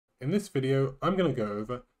In this video, I'm going to go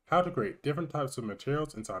over how to create different types of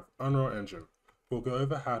materials inside Unreal Engine. We'll go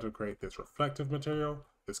over how to create this reflective material,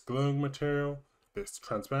 this glowing material, this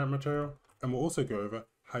transparent material, and we'll also go over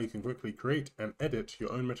how you can quickly create and edit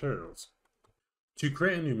your own materials. To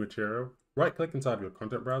create a new material, right-click inside your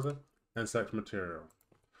content browser and select Material.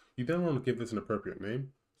 You then want to give this an appropriate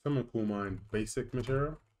name, so I'm going to call mine Basic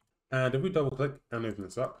Material. And if we double-click and open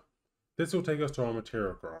this up, this will take us to our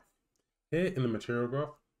material graph. Here in the material graph,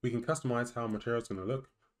 we can customize how a material is going to look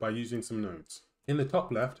by using some nodes. In the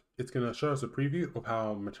top left, it's going to show us a preview of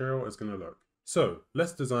how a material is going to look. So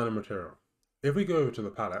let's design a material. If we go over to the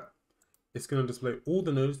palette, it's going to display all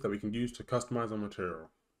the nodes that we can use to customize our material.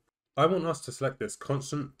 I want us to select this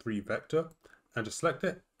constant 3 vector and just select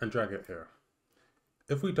it and drag it here.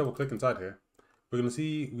 If we double click inside here, we're going to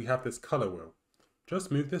see we have this color wheel. Just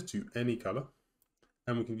move this to any color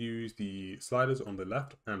and we can use the sliders on the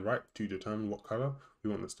left and right to determine what color we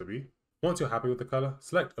want this to be. Once you're happy with the color,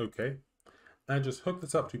 select OK and just hook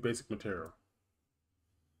this up to basic material.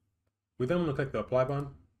 We then want to click the apply button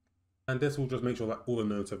and this will just make sure that all the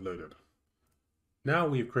nodes have loaded. Now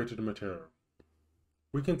we've created a material.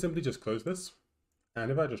 We can simply just close this,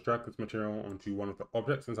 and if I just drag this material onto one of the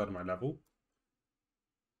objects inside of my level,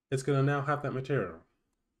 it's going to now have that material.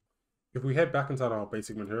 If we head back inside our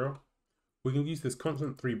basic material, we can use this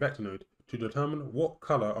constant 3 vector node to determine what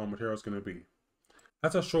color our material is going to be.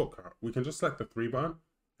 As a shortcut, we can just select the 3 button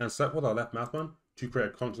and select with our left mouse button to create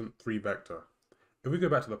a constant 3 vector. If we go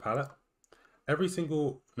back to the palette, every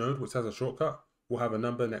single node which has a shortcut will have a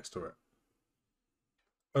number next to it.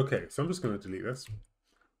 Okay, so I'm just going to delete this.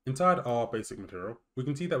 Inside our basic material, we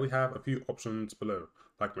can see that we have a few options below,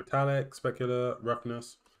 like metallic, specular,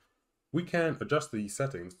 roughness. We can adjust these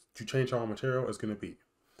settings to change how our material is going to be.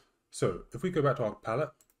 So if we go back to our palette,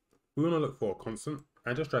 we want to look for a constant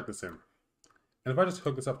and just drag this in. And if I just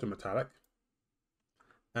hook this up to metallic,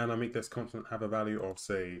 and I make this constant have a value of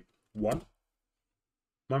say 1,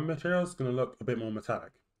 my material is going to look a bit more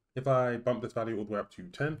metallic. If I bump this value all the way up to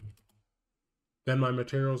 10, then my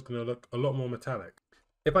material is going to look a lot more metallic.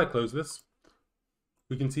 If I close this,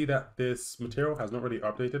 we can see that this material has not really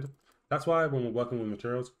updated. That's why when we're working with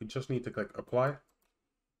materials, we just need to click apply,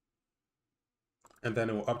 and then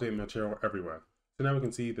it will update the material everywhere. So now we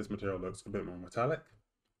can see this material looks a bit more metallic.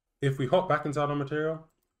 If we hop back inside our material,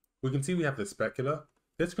 we can see we have this specular.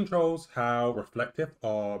 This controls how reflective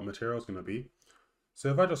our material is going to be. So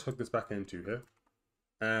if I just hook this back into here,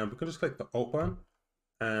 and we can just click the Alt button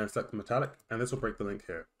and select the metallic, and this will break the link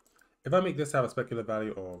here. If I make this have a specular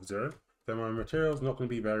value of 0, then my material is not going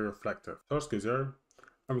to be very reflective. So I'll just go 0,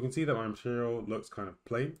 and we can see that my material looks kind of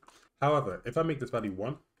plain. However, if I make this value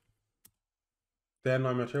 1, then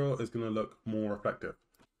my material is going to look more reflective.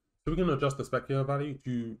 So we can adjust the specular value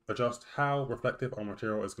to adjust how reflective our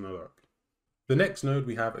material is going to look. The next node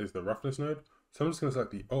we have is the roughness node. So I'm just going to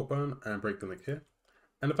select the Alt button and break the link here.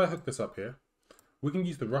 And if I hook this up here, we can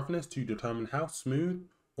use the roughness to determine how smooth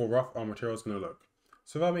or rough our material is going to look.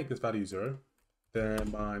 So if I make this value 0,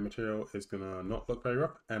 then my material is going to not look very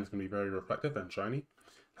rough and it's going to be very reflective and shiny.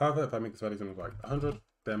 However, if I make this value something like 100,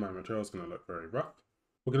 then my material is going to look very rough.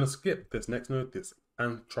 We're going to skip this next node, this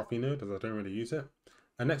entropy node, as I don't really use it.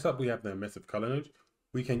 And next up we have the emissive color node.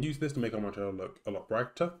 We can use this to make our material look a lot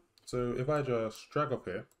brighter. So if I just drag up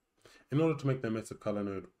here, in order to make the emissive color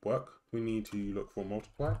node work, we need to look for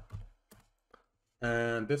multiply.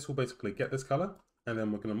 And this will basically get this color, and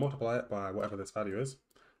then we're going to multiply it by whatever this value is.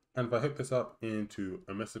 And if I hook this up into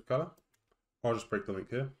emissive color, I'll just break the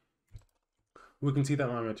link here. We can see that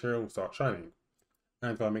my material will start shining.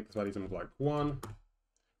 And if I make this value something like 1,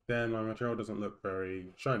 then my material doesn't look very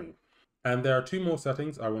shiny. And there are 2 more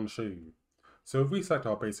settings I want to show you. So if we select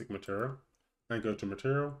our basic material and go to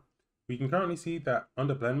material, we can currently see that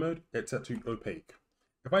under blend mode, it's set to opaque.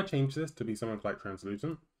 If I change this to be something like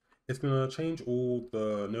translucent, it's going to change all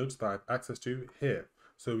the nodes that I have access to here.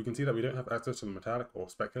 So we can see that we don't have access to the metallic or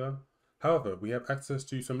specular. However, we have access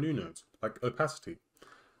to some new nodes, like opacity.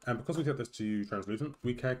 And because we set this to translucent,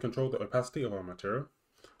 we can control the opacity of our material.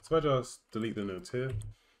 So if I just delete the nodes here,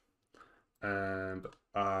 and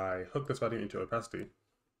I hook this value into opacity,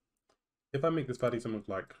 if I make this value something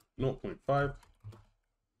like 0.5,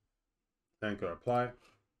 and go apply,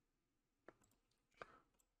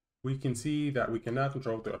 we can see that we can now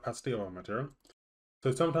control the opacity of our material. So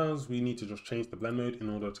sometimes we need to just change the blend mode in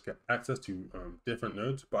order to get access to different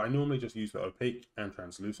nodes, but I normally just use the opaque and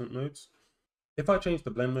translucent modes. If I change the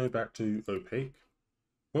blend mode back to opaque,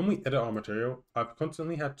 when we edit our material, I've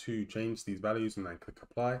constantly had to change these values and then click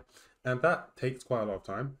apply, and that takes quite a lot of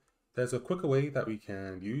time. There's a quicker way that we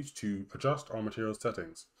can use to adjust our material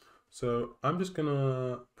settings. So I'm just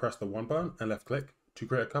gonna press the 1 button and left click to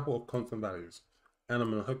create a couple of constant values. And I'm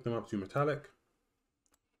gonna hook them up to metallic,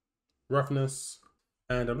 roughness,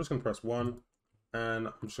 and I'm just gonna press 1 and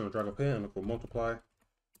I'm just gonna drag up here and look for multiply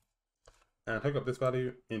and hook up this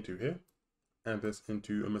value into here and this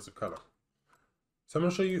into emissive color. So I'm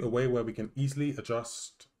gonna show you a way where we can easily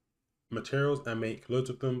adjust materials and make loads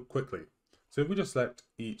of them quickly. So if we just select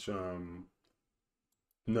each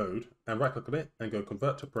node and right click on it and go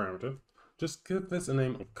convert to parameter, just give this a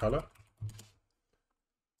name of color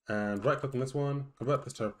and right click on this one, convert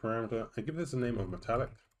this to a parameter and give this a name of metallic.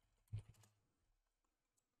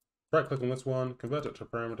 Right click on this one, convert it to a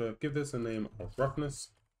parameter, give this a name of roughness.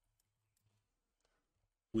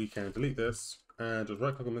 We can delete this and just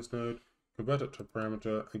right click on this node, convert it to a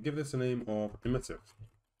parameter and give this a name of emissive.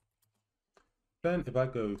 Then if I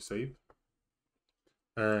go save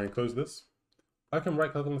and close this, I can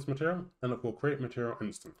right click on this material and look for create material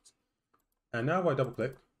instance. And now if I double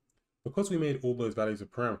click, because we made all those values a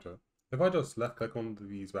parameter, if I just left click on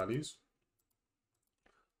these values,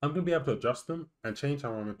 I'm going to be able to adjust them and change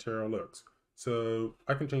how my material looks. So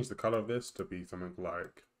I can change the color of this to be something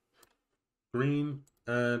like green,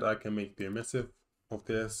 and I can make the emissive of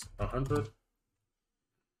this 100.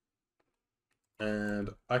 And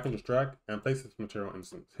I can just drag and place this material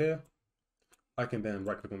instance here. I can then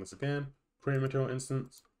right click on this again, create a material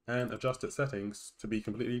instance, and adjust its settings to be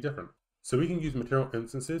completely different. So we can use material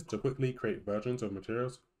instances to quickly create versions of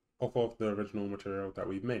materials off of the original material that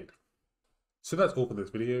we've made. So that's all for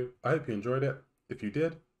this video. I hope you enjoyed it. If you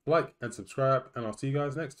did, like and subscribe, and I'll see you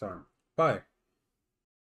guys next time. Bye.